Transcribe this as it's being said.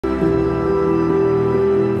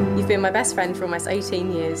been my best friend for almost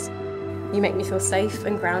 18 years. You make me feel safe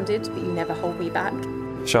and grounded, but you never hold me back.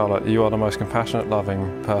 Charlotte, you are the most compassionate,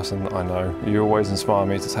 loving person I know. You always inspire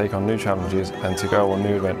me to take on new challenges and to go on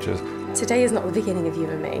new adventures. Today is not the beginning of you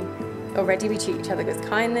and me. Already we treat each other with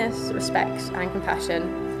kindness, respect and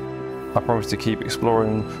compassion. I promise to keep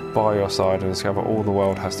exploring by your side and discover all the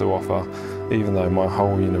world has to offer, even though my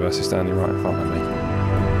whole universe is standing right in front of me.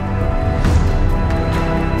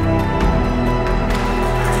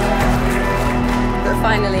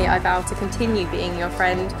 Finally, I vow to continue being your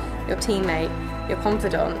friend, your teammate, your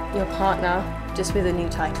confidant, your partner, just with a new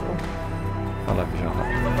title. I love you,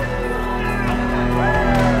 Charlotte.